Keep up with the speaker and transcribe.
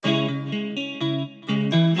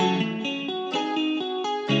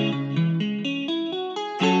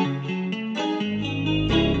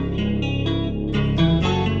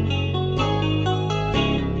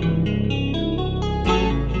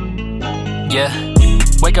Yeah.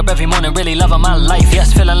 Wake up every morning, really loving my life.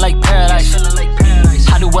 Yes, feeling like paradise.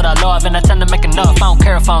 I do what I love and I tend to make enough. I don't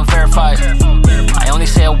care if I'm verified. I only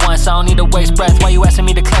say it once, I don't need to waste breath. Why you asking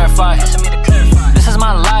me to clarify? This is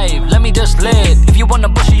my life, let me just live. If you wanna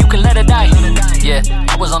push it, you can let it die. Yeah,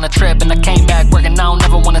 I was on a trip and I came back working. I don't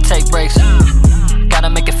never wanna take breaks.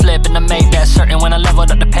 Gotta make it flip and I made that certain when I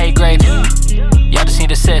leveled up the pay grade. Y'all just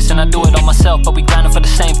need assist and I do it all myself, but we grinding for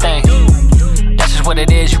the same thing. That's just what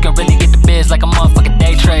it is, you can really get the biz like a motherfucking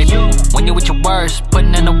day trade. When you with your words,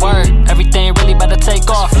 putting in the work, everything really about to take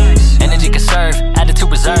off. Energy conserve, attitude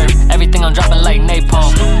reserve, everything I'm dropping like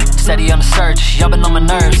napalm. Steady on the search, y'all been on my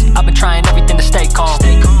nerves, I've been trying everything to stay calm.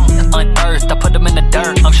 Unearthed, I put them in the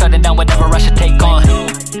dirt, I'm shutting down whatever I should take on.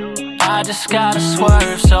 I just gotta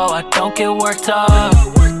swerve so I don't get worked up.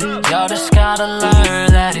 Y'all just gotta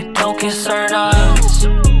learn that it don't concern us.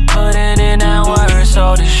 Putting in that work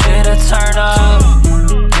so this shit'll turn up.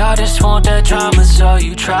 Y'all just want that drama so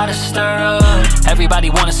you try to stir up. Everybody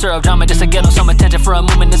wanna stir up drama just to get on some attention for a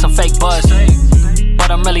moment and some fake buzz.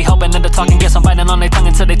 But I'm really hoping that the talking gets some biting on their tongue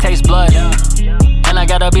until they taste blood. And I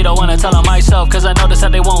gotta be the one to tell them myself, cause I notice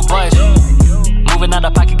that they won't budge. Moving out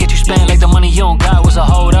of pocket, get you spent like the money you don't got was a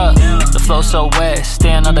hold up. The flow so wet,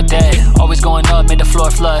 stay another day. Always going up, made the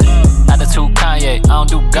floor flood. Attitude Kanye, I don't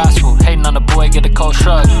do gospel. Hating on the boy, get a cold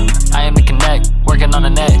shrug. I aim to connect, working on the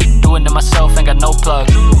net. Doing it myself, ain't got no plug.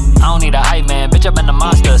 I don't need a hype man, bitch, I've been a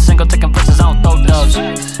monster. Single taking verses, I don't throw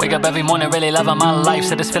dubs. Wake up every morning, really loving my life.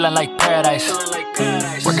 Said it's feeling like paradise.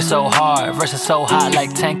 Working so hard, versus so hot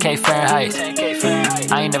like 10K Fahrenheit.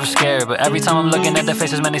 I ain't never scared, but every time I'm looking at their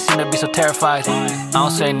faces, man, they seem to be so terrified. I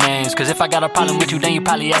don't say names, cause if I got a problem with you, then you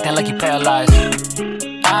probably acting like you paralyzed.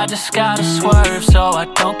 I just gotta swerve so I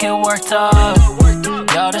don't get worked up.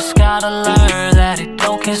 Y'all just gotta learn that it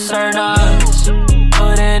don't concern us.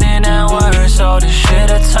 Putting in that work so this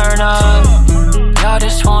shit'll turn up. Y'all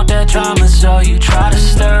just want that drama so you try to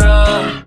stir up.